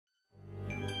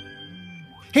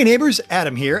Hey neighbors,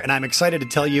 Adam here, and I'm excited to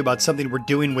tell you about something we're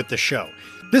doing with the show.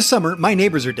 This summer, My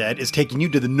Neighbors Are Dead is taking you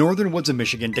to the northern woods of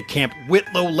Michigan to Camp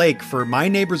Whitlow Lake for My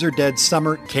Neighbors Are Dead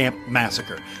Summer Camp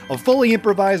Massacre, a fully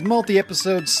improvised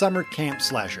multi-episode summer camp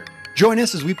slasher. Join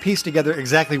us as we piece together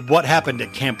exactly what happened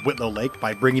at Camp Whitlow Lake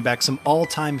by bringing back some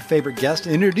all-time favorite guests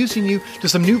and introducing you to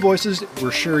some new voices we're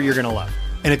sure you're going to love.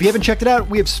 And if you haven't checked it out,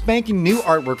 we have spanking new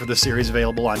artwork for the series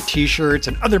available on t-shirts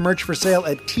and other merch for sale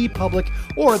at TeePublic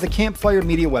or the Campfire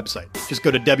Media website. Just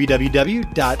go to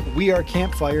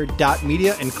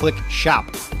www.wearecampfire.media and click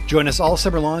shop. Join us all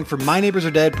summer long for My Neighbors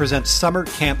Are Dead presents Summer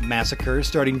Camp Massacre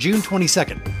starting June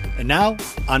 22nd. And now,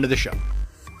 on to the show.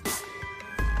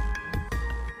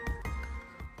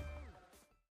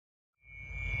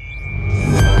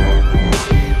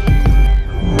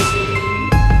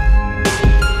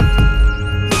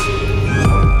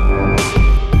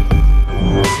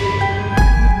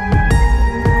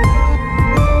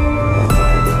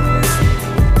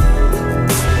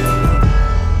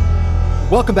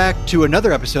 Welcome back to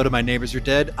another episode of My Neighbors Are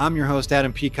Dead. I'm your host,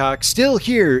 Adam Peacock, still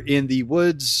here in the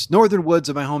woods, northern woods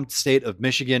of my home state of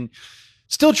Michigan.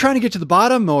 Still trying to get to the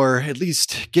bottom, or at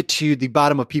least get to the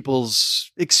bottom of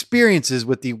people's experiences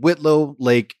with the Whitlow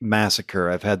Lake Massacre.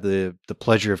 I've had the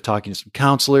pleasure of talking to some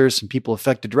counselors, some people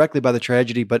affected directly by the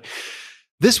tragedy, but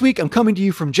this week, I'm coming to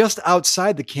you from just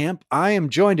outside the camp. I am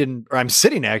I'm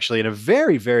sitting actually in a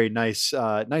very, very nice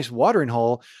watering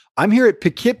hole. I'm here at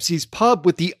Poughkeepsie's Pub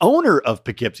with the owner of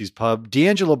Poughkeepsie's Pub,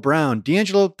 D'Angelo Brown.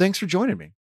 D'Angelo, thanks for joining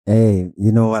me. Hey,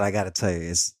 you know what? I got to tell you,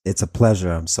 it's a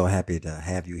pleasure. I'm so happy to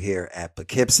have you here at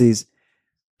Poughkeepsie's.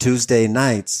 Tuesday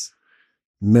nights,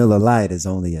 Miller Lite is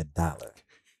only $1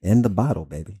 in the bottle,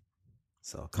 baby.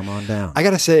 So come on down. I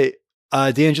got to say,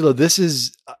 D'Angelo, this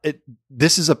is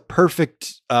a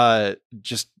perfect,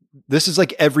 this is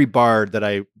like every bar that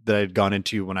I'd gone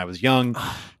into when I was young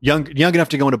enough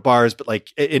to go into bars, but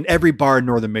like in every bar in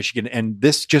Northern Michigan. And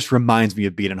this just reminds me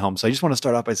of being at home. So I just want to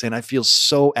start off by saying I feel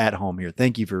so at home here.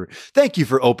 Thank you for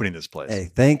opening this place.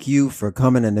 Hey, thank you for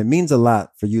coming. And it means a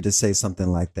lot for you to say something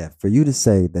like that, for you to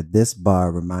say that this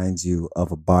bar reminds you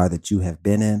of a bar that you have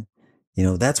been in. You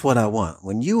know, that's what I want.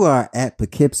 When you are at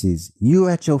Poughkeepsie's, you're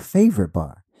at your favorite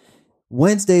bar.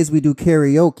 Wednesdays, we do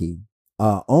karaoke,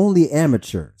 only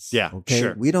amateurs. Yeah, okay?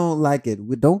 Sure. We don't like it.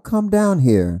 We don't come down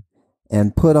here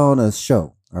and put on a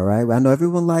show. All right. I know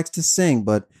everyone likes to sing,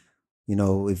 but you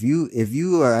know, if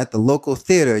you are at the local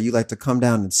theater, you like to come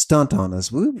down and stunt on us.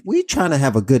 We trying to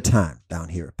have a good time down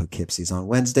here at Poughkeepsie's on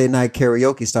Wednesday night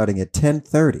karaoke starting at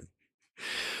 10:30.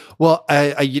 Well,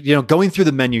 I going through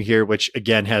the menu here, which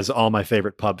again has all my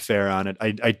favorite pub fare on it.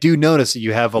 I do notice that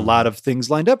you have a lot of things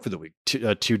lined up for the week.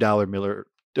 $2 Miller,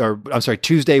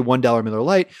 Tuesday $1 Miller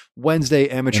Lite, Wednesday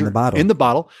amateur in the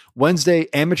bottle, Wednesday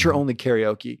amateur only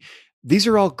karaoke. These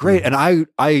are all great, and I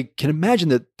can imagine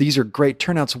that these are great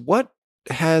turnouts. What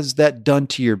has that done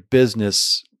to your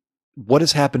business? What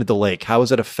has happened at the lake? How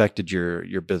has that affected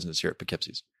your business here at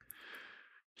Poughkeepsie's?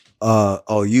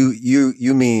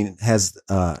 You mean has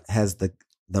the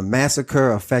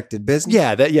massacre affected business?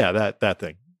 Yeah, that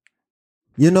thing.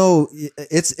 You know,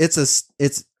 it's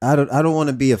I don't want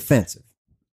to be offensive.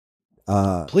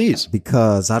 Please,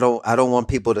 because I don't want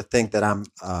people to think that I'm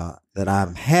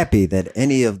happy that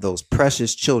any of those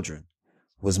precious children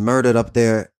was murdered up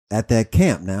there at that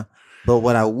camp now. But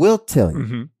what I will tell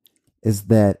you is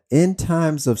that in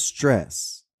times of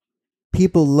stress,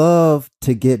 people love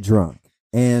to get drunk.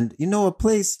 And you know, a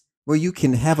place where you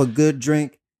can have a good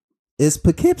drink is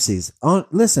Poughkeepsie's.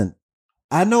 Listen,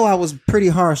 I know I was pretty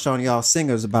harsh on y'all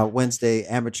singers about Wednesday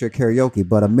amateur karaoke,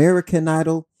 but American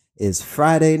Idol is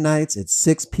Friday nights at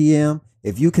 6 p.m.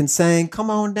 If you can sing, come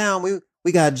on down.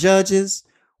 We got judges.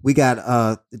 We got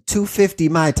 250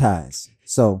 Mai Tais.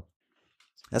 So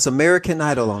that's American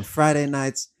Idol on Friday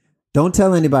nights. Don't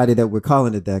tell anybody that we're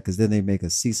calling it that, because then they make a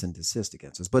cease and desist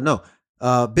against us. But no.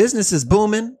 Business is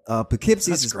booming.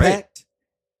 Poughkeepsie's is packed.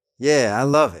 Yeah, I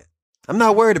love it. I'm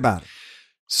not worried about it.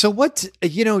 So what,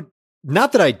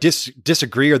 not that I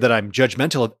disagree or that I'm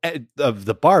judgmental of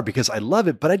the bar, because I love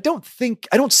it, but I don't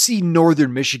see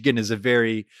Northern Michigan as a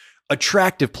very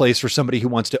attractive place for somebody who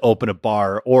wants to open a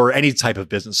bar or any type of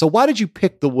business. So why did you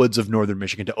pick the woods of Northern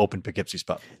Michigan to open Poughkeepsie's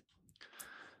Pub?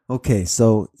 Okay.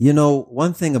 So,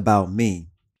 one thing about me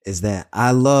is that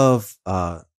I love,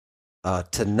 to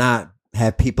not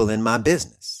have people in my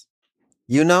business,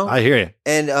 I hear you.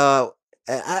 And I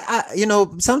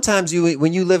sometimes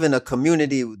when you live in a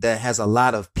community that has a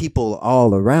lot of people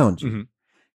all around you,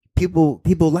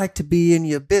 people like to be in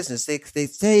your business. They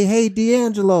say, "Hey,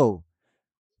 D'Angelo,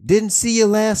 didn't see you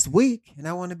last week," and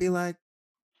I want to be like,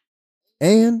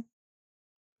 "And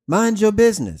mind your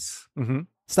business."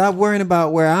 Stop worrying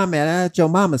about where I'm at your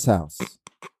mama's house,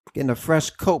 getting a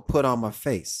fresh coat put on my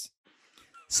face.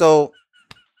 So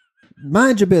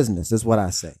mind your business is what I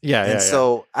say. Yeah. And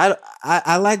so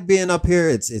I like being up here.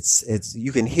 It's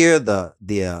you can hear the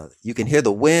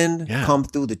wind come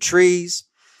through the trees.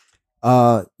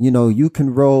 You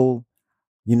can roll,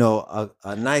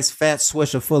 a nice fat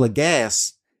swisher full of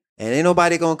gas, and ain't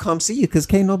nobody gonna come see you because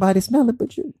can't nobody smell it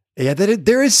but you. Yeah,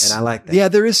 there is. And I like that. Yeah,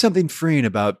 there is something freeing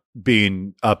about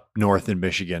being up north in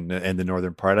Michigan and the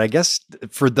northern part. I guess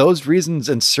for those reasons,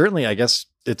 and certainly, I guess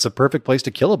it's a perfect place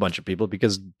to kill a bunch of people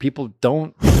because people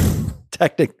don't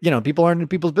people aren't in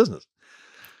people's business.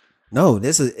 No,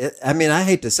 I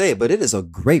hate to say it, but it is a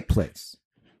great place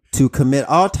to commit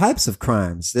all types of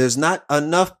crimes. There's not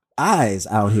enough eyes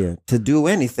out here to do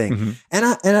anything. Mm-hmm. And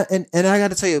I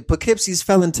got to tell you, Poughkeepsie's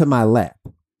fell into my lap.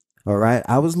 All right.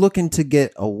 I was looking to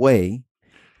get away,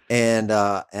 and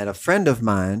a friend of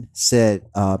mine said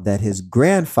that his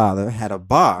grandfather had a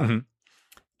bar, mm-hmm.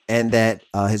 and that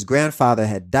his grandfather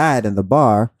had died, and the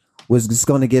bar was just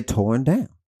going to get torn down.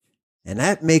 And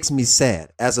that makes me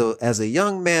sad. As a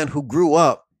young man who grew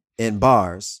up in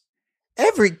bars,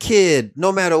 every kid,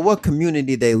 no matter what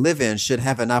community they live in, should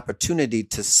have an opportunity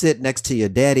to sit next to your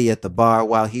daddy at the bar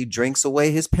while he drinks away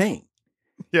his pain.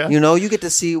 Yeah. You get to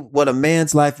see what a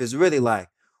man's life is really like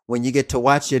when you get to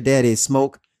watch your daddy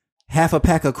smoke half a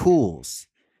pack of Cools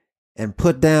and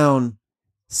put down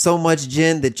so much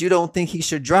gin that you don't think he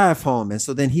should drive home. And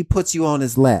so then he puts you on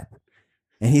his lap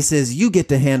and he says, you get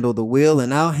to handle the wheel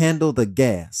and I'll handle the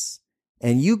gas.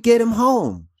 And you get him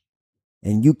home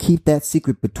and you keep that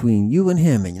secret between you and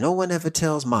him. And no one ever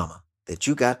tells mama that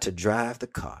you got to drive the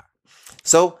car.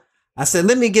 So I said,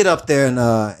 let me get up there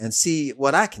and see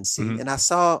what I can see. Mm-hmm. And I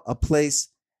saw a place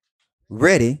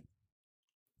ready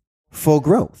for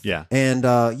growth. Yeah. And,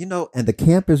 and the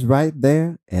camp is right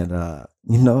there. And,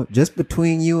 just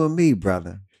between you and me,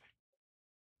 brother,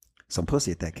 some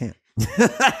pussy at that camp.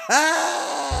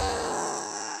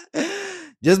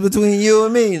 Just between you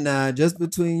and me now. Just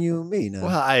between you and me now.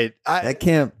 Well, that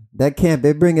camp,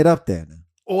 they bring it up there now.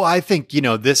 Well, I think,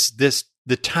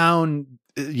 the town,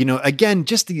 again,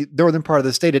 just the northern part of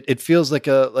the state, it feels like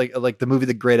like the movie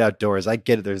The Great Outdoors. I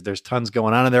get it. There's tons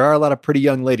going on, and there are a lot of pretty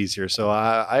young ladies here. So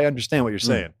I understand what you're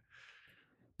saying.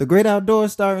 The Great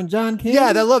Outdoors starring John Candy?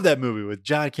 Yeah, I love that movie with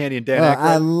John Candy and Dan Aykroyd.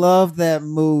 I love that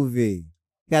movie.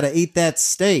 Got to eat that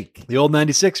steak. The old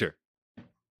 96er.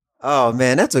 Oh,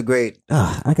 man, that's a great...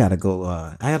 I got to go...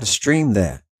 I got to stream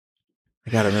that. I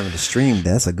got to remember to stream that.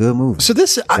 That's a good movie. So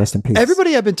this... Rest in peace.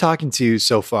 Everybody I've been talking to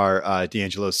so far,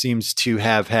 D'Angelo, seems to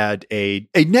have had a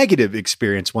negative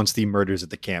experience once the murders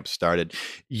at the camp started.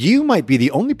 You might be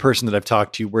the only person that I've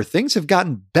talked to where things have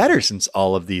gotten better since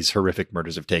all of these horrific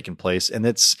murders have taken place. And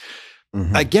it's,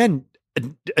 again...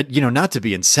 not to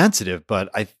be insensitive, but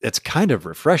it's kind of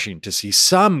refreshing to see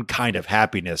some kind of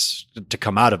happiness to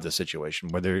come out of the situation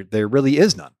where there really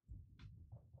is none.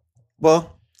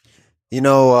 Well, in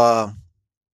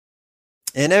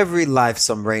every life,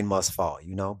 some rain must fall,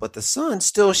 but the sun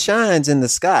still shines in the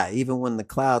sky, even when the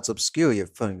clouds obscure your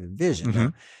vision. Mm-hmm.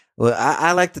 Well,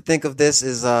 I like to think of this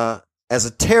as a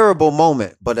terrible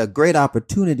moment, but a great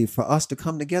opportunity for us to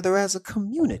come together as a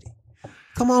community.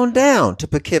 Come on down to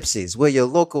Poughkeepsie's, where your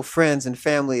local friends and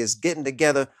family is getting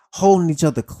together, holding each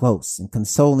other close and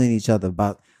consoling each other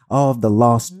about all of the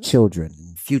lost children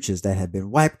and futures that have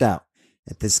been wiped out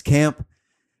at this camp.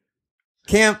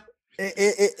 Camp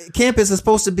is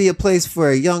supposed to be a place for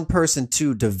a young person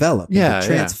to develop, and to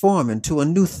transform into a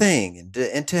new thing,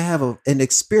 and to have an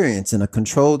experience in a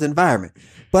controlled environment.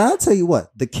 But I'll tell you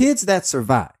what, the kids that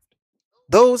survived,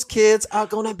 those kids are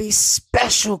going to be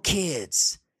special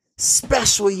kids.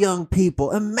 Special young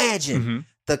people. Imagine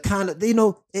the kind of,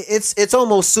 it's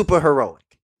almost super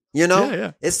heroic.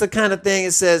 It's the kind of thing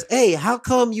it says, hey, how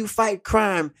come you fight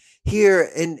crime here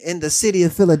in the city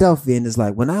of Philadelphia? And it's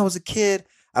like, when I was a kid,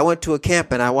 I went to a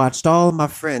camp and I watched all of my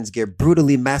friends get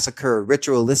brutally massacred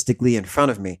ritualistically in front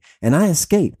of me. And I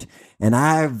escaped. And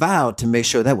I vowed to make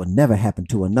sure that would never happen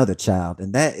to another child.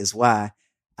 And that is why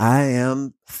I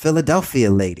am Philadelphia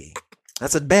Lady.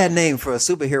 That's a bad name for a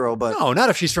superhero, but... No, not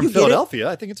if she's from Philadelphia.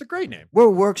 I think it's a great name. We're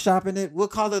workshopping it. We'll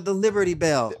call her the Liberty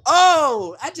Bell.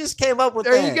 Oh, I just came up with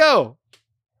that. There you go.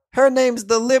 Her name's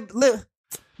the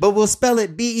but we'll spell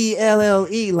it Belle,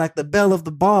 like the bell of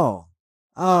the ball.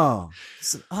 Oh.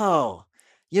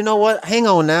 You know what? Hang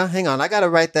on. I got to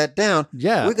write that down.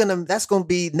 Yeah. That's going to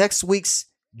be next week's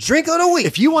Drink of the week.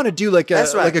 If you want to do like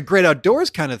a Great Outdoors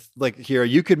kind of like hero,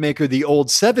 you could make her the old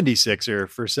 76er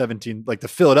for 17, like the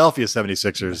Philadelphia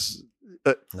 76ers.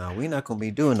 No, we're not going to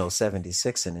be doing no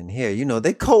 76ing in here.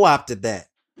 They co-opted that.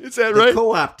 Is that They right?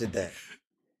 co-opted that.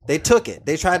 They took it.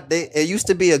 They tried. It used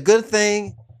to be a good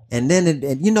thing, and then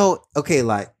okay,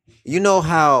 like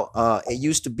how it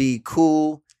used to be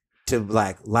cool to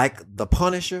like the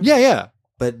Punisher. Yeah.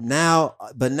 But now,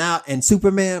 and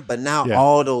Superman. But now Yeah.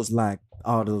 all those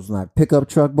pickup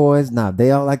truck boys. Now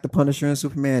they all like the Punisher and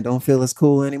Superman. Don't feel as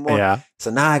cool anymore. Yeah.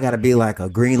 So now I got to be like a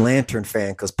Green Lantern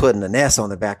fan because putting an S on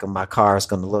the back of my car is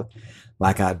going to look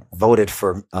like I voted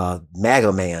for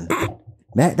MAGA Man.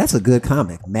 That's a good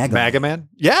comic. MAGA Man?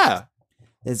 Yeah.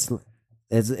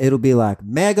 It'll be like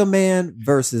MAGA Man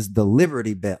versus the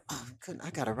Liberty Bell. Oh, I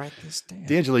gotta write this down.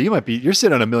 D'Angelo, you're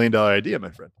sitting on $1 million idea,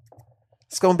 my friend.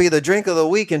 It's gonna be the drink of the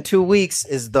week in 2 weeks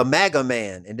is the MAGA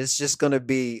Man, and it's just gonna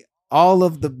be all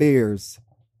of the beers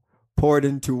poured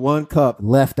into one cup,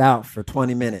 left out for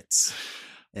 20 minutes,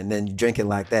 and then you drink it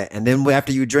like that. And then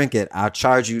after you drink it, I'll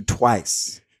charge you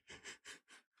twice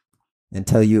and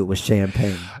tell you it was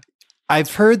champagne.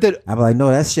 I've heard that. I'm like, no,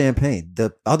 that's champagne.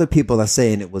 The other people are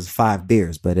saying it was 5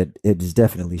 beers, but it is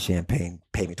definitely champagne.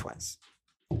 Pay me twice.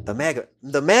 The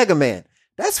MAGA Man.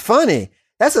 That's funny.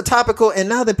 That's a topical. And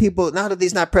now that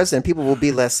he's not president, people will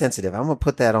be less sensitive. I'm gonna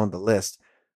put that on the list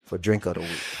for drink of the week.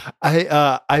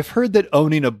 I've heard that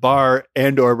owning a bar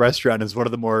and or restaurant is one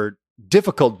of the more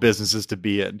difficult businesses to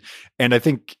be in. And I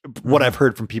think what I've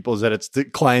heard from people is that it's the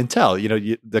clientele.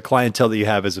 The clientele that you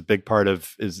have is a big part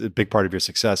of your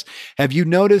success. Have you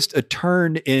noticed a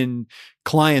turn in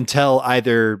clientele,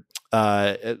 either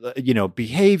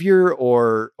behavior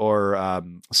or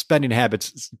spending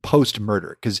habits post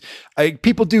murder? Because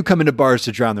people do come into bars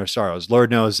to drown their sorrows. Lord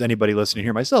knows anybody listening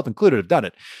here, myself included, have done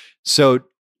it. So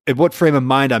what frame of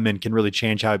mind I'm in can really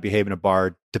change how I behave in a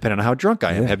bar, depending on how drunk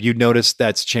I am. Yeah. Have you noticed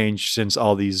that's changed since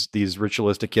all these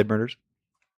ritualistic kid murders?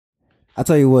 I'll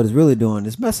tell you what it's really doing.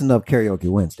 It's messing up Karaoke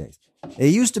Wednesdays. We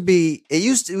used to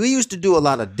do a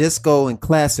lot of disco and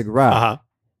classic rock. Uh-huh.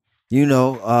 You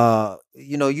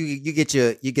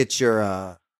get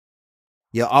your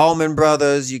Allman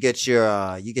Brothers, you get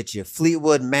your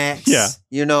Fleetwood Macs. Yeah.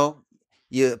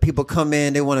 People come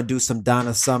in, they want to do some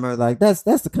Donna Summer. Like that's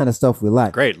the kind of stuff we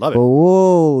like. Great, love it. But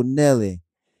whoa, Nelly.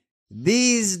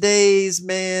 These days,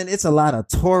 man, it's a lot of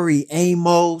Tori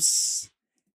Amos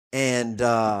and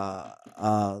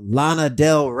Lana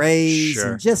Del Rey,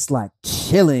 and just like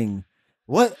chilling.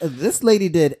 What this lady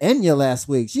did Enya last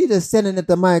week? She just sitting at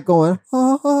the mic going,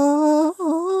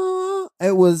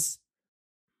 It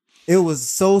was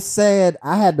so sad.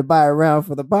 I had to buy a round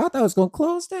for the bar. I thought it was gonna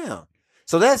close down.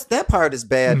 So that part is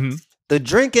bad. Mm-hmm. The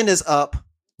drinking is up.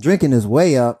 Drinking is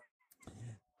way up.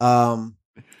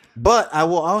 But I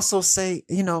will also say,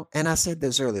 and I said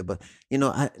this earlier, but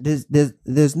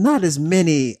there's not as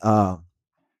many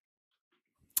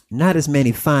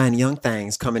fine young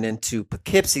things coming into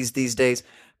Poughkeepsie's these days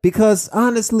because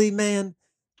honestly, man,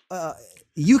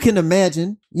 you can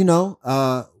imagine,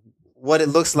 what it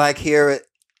looks like here at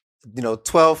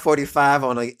 12:45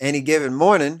 on any given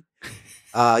morning.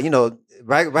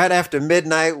 Right after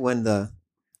midnight when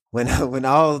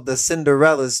all the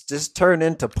Cinderellas just turn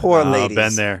into poor ladies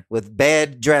been there. With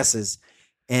bad dresses,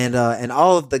 and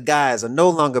all of the guys are no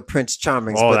longer Prince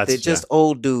Charmings, but they're just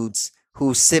old dudes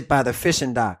who sit by the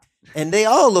fishing dock, and they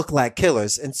all look like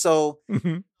killers. And so,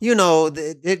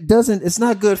 it's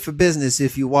not good for business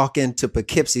if you walk into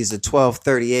Poughkeepsie's at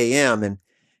 12:30 a.m.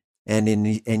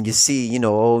 and you see,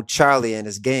 old Charlie and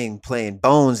his gang playing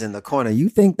Bones in the corner. You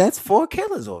think that's 4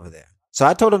 killers over there. So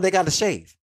I told them they got to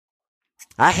shave.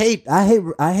 I hate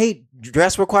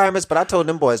dress requirements, but I told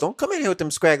them boys, don't come in here with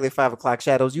them scraggly 5 o'clock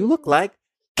shadows. You look like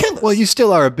killers. Well, you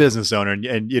still are a business owner,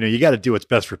 and you got to do what's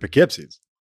best for Poughkeepsie's.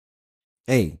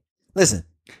 Hey, listen,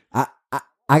 I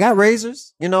got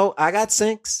razors, I got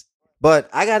sinks, but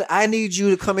I need you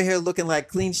to come in here looking like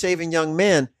clean shaven young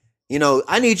men.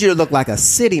 I need you to look like a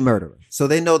city murderer, so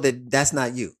they know that that's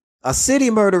not you. A city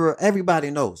murderer,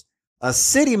 everybody knows. A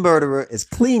city murderer is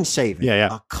clean shaven.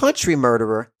 Yeah. A country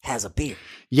murderer has a beard.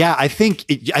 Yeah, I think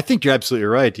you're absolutely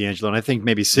right, D'Angelo. And I think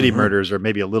maybe city murders are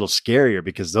maybe a little scarier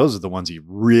because those are the ones you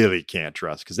really can't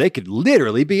trust because they could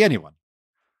literally be anyone.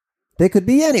 They could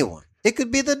be anyone. It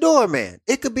could be the doorman.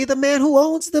 It could be the man who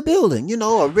owns the building.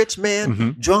 A rich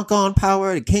man, drunk on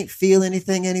power, he can't feel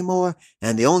anything anymore.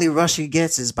 And the only rush he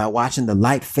gets is by watching the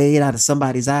light fade out of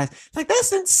somebody's eyes. Like,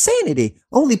 that's insanity.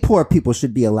 Only poor people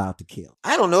should be allowed to kill.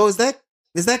 I don't know. Is that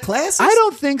classist? I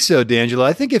don't think so, D'Angelo.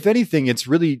 I think if anything,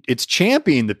 it's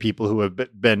championing the people who have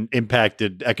been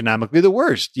impacted economically the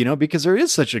worst, because there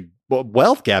is such a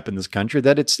wealth gap in this country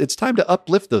that it's time to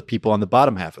uplift the people on the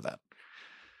bottom half of that.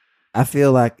 I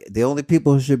feel like the only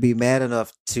people who should be mad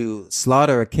enough to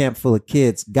slaughter a camp full of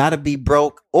kids got to be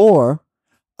broke or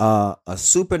a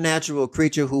supernatural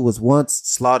creature who was once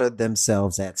slaughtered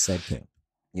themselves at said camp.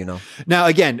 You know. Now,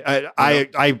 again,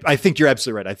 I think you're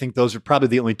absolutely right. I think those are probably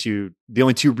the only two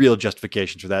real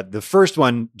justifications for that. The first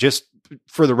one, just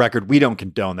for the record, we don't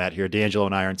condone that here. D'Angelo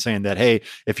and I aren't saying that, hey,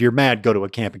 if you're mad, go to a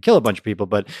camp and kill a bunch of people.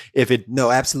 But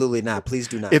no, absolutely not. Please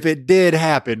do not. If it did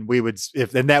happen,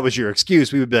 and that was your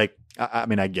excuse, we would be like, I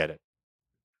mean, I get it.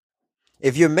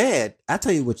 If you're mad, I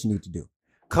tell you what you need to do.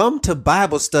 Come to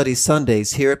Bible study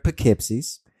Sundays here at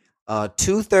Poughkeepsie's.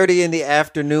 2:30 in the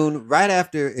afternoon, right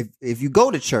after, if you go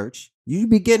to church, you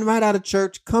be getting right out of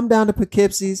church, come down to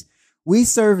Poughkeepsie's. We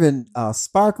serving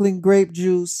sparkling grape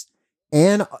juice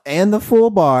and the full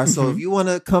bar. So if you want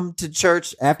to come to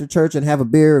church after church and have a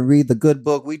beer and read the good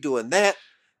book, we doing that.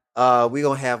 We're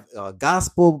going to have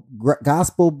gospel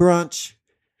brunch.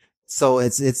 So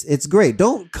it's great.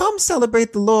 Don't come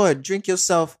celebrate the Lord. Drink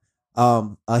yourself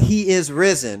He Is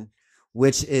Risen,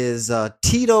 which is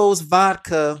Tito's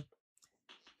vodka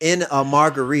in a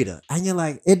margarita. And you're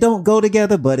like, it don't go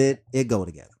together, but it go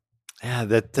together. Yeah,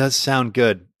 that does sound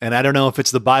good. And I don't know if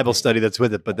it's the Bible study that's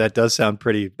with it, but that sounds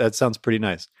pretty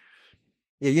nice.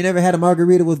 Yeah, you never had a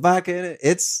margarita with vodka in it?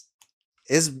 It's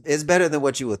better than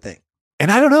what you would think.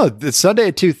 And I don't know, the Sunday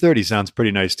at 2:30 sounds pretty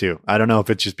nice too. I don't know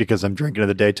if it's just because I'm drinking in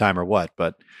the daytime or what,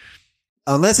 but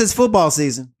unless it's football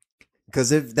season.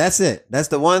 Because if that's it, that's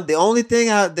the only thing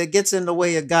that gets in the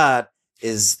way of God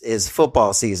is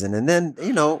football season. And then,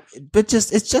 but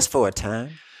it's just for a time.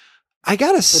 But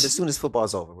as soon as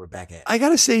football's over, we're back at it. I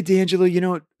gotta say,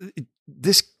 D'Angelo,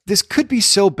 this could be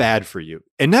so bad for you,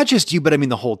 and not just you, but I mean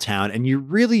the whole town. And you're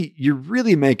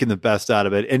really making the best out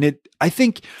of it. And I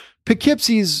think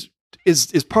Poughkeepsie's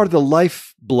is part of the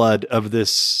lifeblood of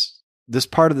this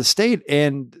part of the state.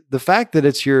 And the fact that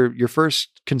it's your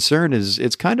first concern it's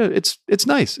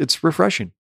nice. It's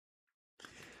refreshing.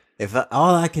 If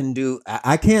all I can do,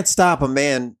 I can't stop a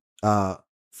man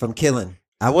from killing.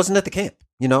 I wasn't at the camp.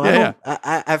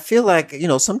 I feel like,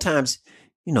 sometimes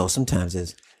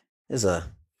there's a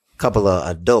couple of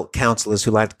adult counselors who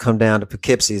like to come down to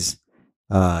Poughkeepsie's.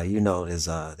 There's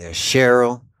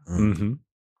Cheryl. Mm-hmm.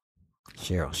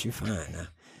 Cheryl, she's fine now.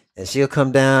 And she'll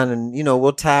come down and,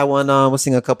 we'll tie one on. We'll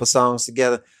sing a couple songs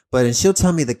together. And she'll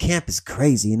tell me the camp is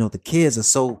crazy. The kids are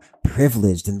so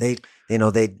privileged and they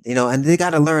got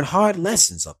to learn hard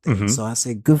lessons up there. Mm-hmm. So I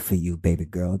say, good for you, baby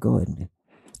girl. Go ahead and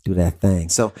do that thing.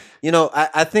 So,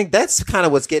 I think that's kind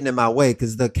of what's getting in my way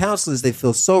because the counselors, they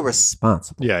feel so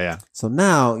responsible. Yeah, yeah. So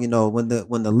now, when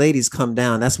the ladies come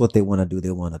down, that's what they want to do.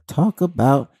 They want to talk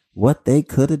about what they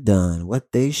could have done,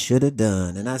 what they should have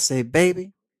done. And I say,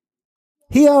 baby,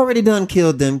 he already done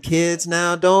killed them kids.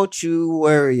 Now, don't you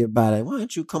worry about it. Why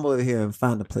don't you come over here and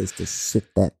find a place to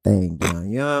sit that thing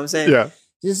down? You know what I'm saying? Yeah.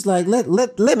 Just like let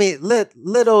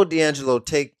old D'Angelo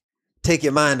take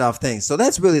your mind off things. So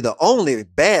that's really the only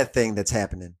bad thing that's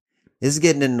happening is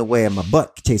getting in the way of my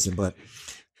butt chasing. But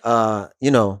I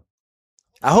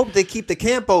hope they keep the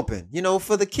camp open.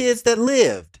 For the kids that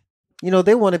lived.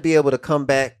 They want to be able to come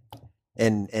back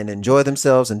and enjoy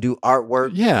themselves and do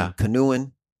artwork. Yeah, and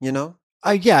canoeing.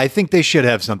 I think they should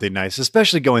have something nice,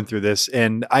 especially going through this.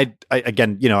 And I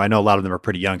again, I know a lot of them are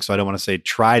pretty young, so I don't want to say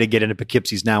try to get into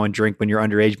Poughkeepsie's now and drink when you're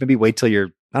underage. Maybe wait till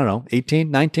you're, I don't know, 18,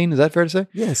 19. Is that fair to say?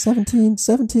 Yeah, 17,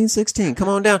 16. Come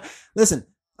on down. Listen,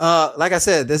 like I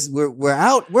said, we're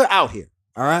out here.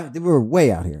 All right. We're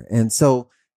way out here. And so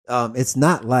it's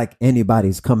not like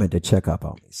anybody's coming to check up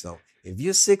on me. So if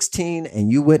you're 16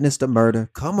 and you witnessed a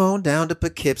murder, come on down to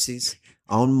Poughkeepsie's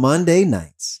on Monday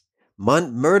nights.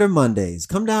 Murder Mondays.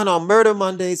 Come down on Murder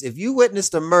Mondays. If you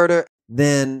witnessed a murder,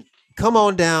 then come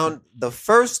on down. The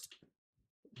first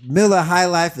Miller High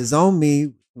Life is on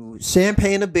me.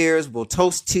 Champagne and beers will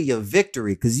toast to your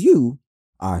victory because you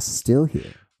are still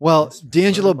here. Well,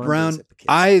 D'Angelo Brown,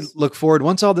 I look forward.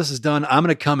 Once all this is done, I'm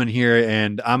going to come in here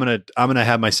and I'm going to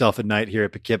have myself a night here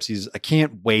at Poughkeepsie's. I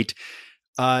can't wait.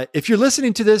 If you're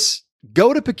listening to this,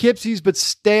 go to Poughkeepsie's, but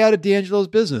stay out of D'Angelo's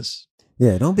business.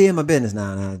 Yeah, don't be in my business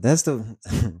now. That's the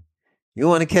you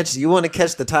want to catch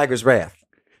the tiger's wrath.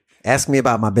 Ask me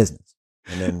about my business,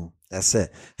 and then that's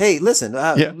it. Hey, listen,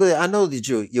 I know that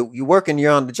you're working,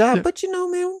 you're on the job, but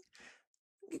man,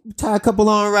 tie a couple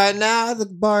on right now. The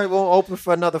bar won't open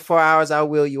for another 4 hours. I'll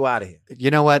wheel you out of here. You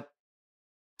know what?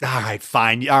 All right,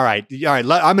 fine. All right.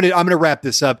 I'm gonna wrap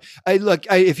this up. Let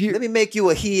me make you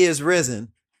a He Is Risen.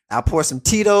 I'll pour some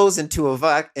Tito's into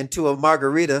a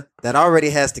margarita that already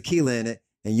has tequila in it,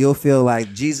 and you'll feel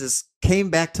like Jesus came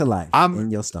back to life in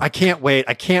your stomach. I can't wait.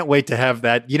 I can't wait to have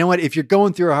that. You know what? If you're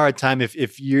going through a hard time,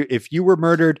 if you were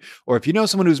murdered, or if you know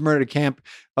someone who's murdered at Camp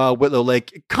Whitlow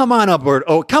Lake, come on over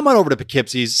to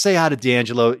Poughkeepsie's. Say hi to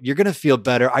D'Angelo. You're gonna feel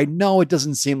better. I know it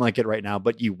doesn't seem like it right now,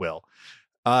 but you will.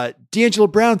 D'Angelo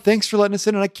Brown, thanks for letting us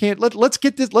in. And I can't let's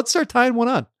get this. Let's start tying one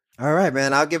on. All right,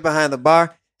 man. I'll get behind the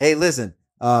bar. Hey, listen.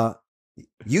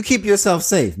 You keep yourself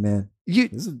safe, man.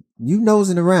 You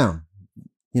nosing around.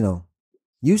 You know,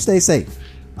 you stay safe.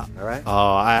 All right.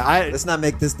 Oh, let's not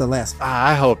make this the last.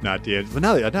 I hope not, D'Angelo.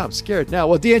 But now I'm scared now.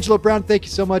 Well, D'Angelo Brown, thank you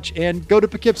so much, and go to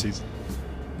Poughkeepsie's.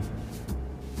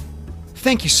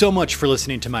 Thank you so much for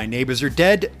listening to My Neighbors Are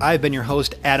Dead. I've been your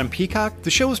host, Adam Peacock. The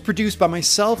show was produced by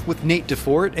myself with Nate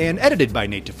DeFort and edited by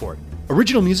Nate DeFort.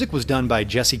 Original music was done by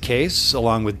Jesse Case,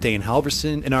 along with Dane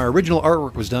Halverson, and our original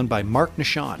artwork was done by Mark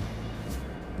Nishan.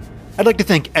 I'd like to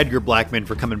thank Edgar Blackman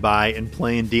for coming by and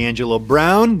playing D'Angelo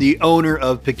Brown, the owner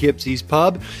of Poughkeepsie's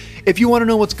Pub. If you want to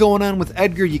know what's going on with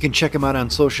Edgar, you can check him out on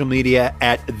social media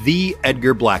at The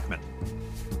Edgar Blackman.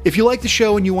 If you like the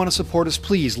show and you want to support us,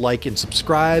 please like and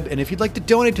subscribe. And if you'd like to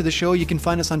donate to the show, you can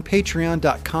find us on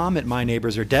patreon.com at My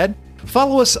Neighbors Are Dead.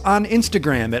 Follow us on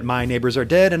Instagram at My Neighbors Are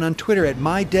Dead and on Twitter at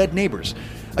My Dead Neighbors.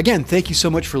 Again, thank you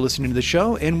so much for listening to the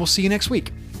show, and we'll see you next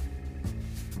week.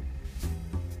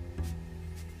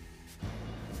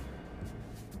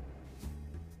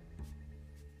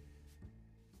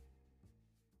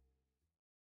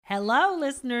 Hello,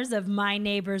 listeners of My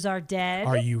Neighbors Are Dead.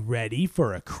 Are you ready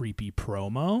for a creepy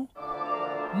promo?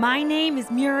 My name is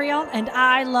Muriel, and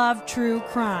I love true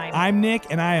crime. I'm Nick,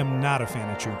 and I am not a fan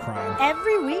of true crime.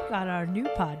 Every week on our new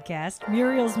podcast,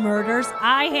 Muriel's Murders,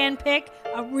 I handpick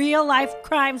a real-life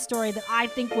crime story that I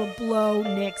think will blow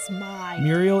Nick's mind.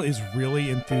 Muriel is really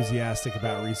enthusiastic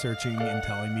about researching and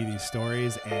telling me these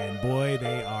stories, and boy,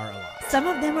 they are a lot. Some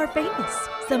of them are famous.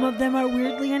 Some of them are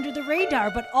weirdly under the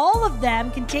radar, but all of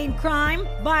them contain crime,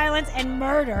 violence, and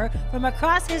murder from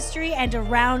across history and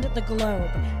around the globe.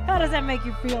 How does that make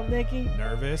you feel, Nicky?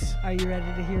 Nervous. Are you ready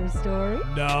to hear a story?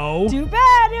 No. Too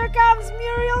bad. Here comes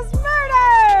Muriel's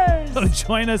Murders. So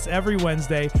join us every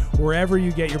Wednesday wherever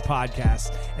you get your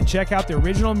podcasts, and check out the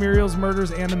original Muriel's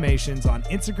Murders animations on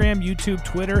Instagram, YouTube,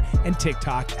 Twitter, and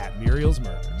TikTok at Muriel's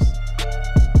Murders.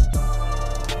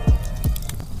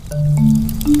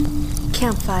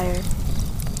 Campfire.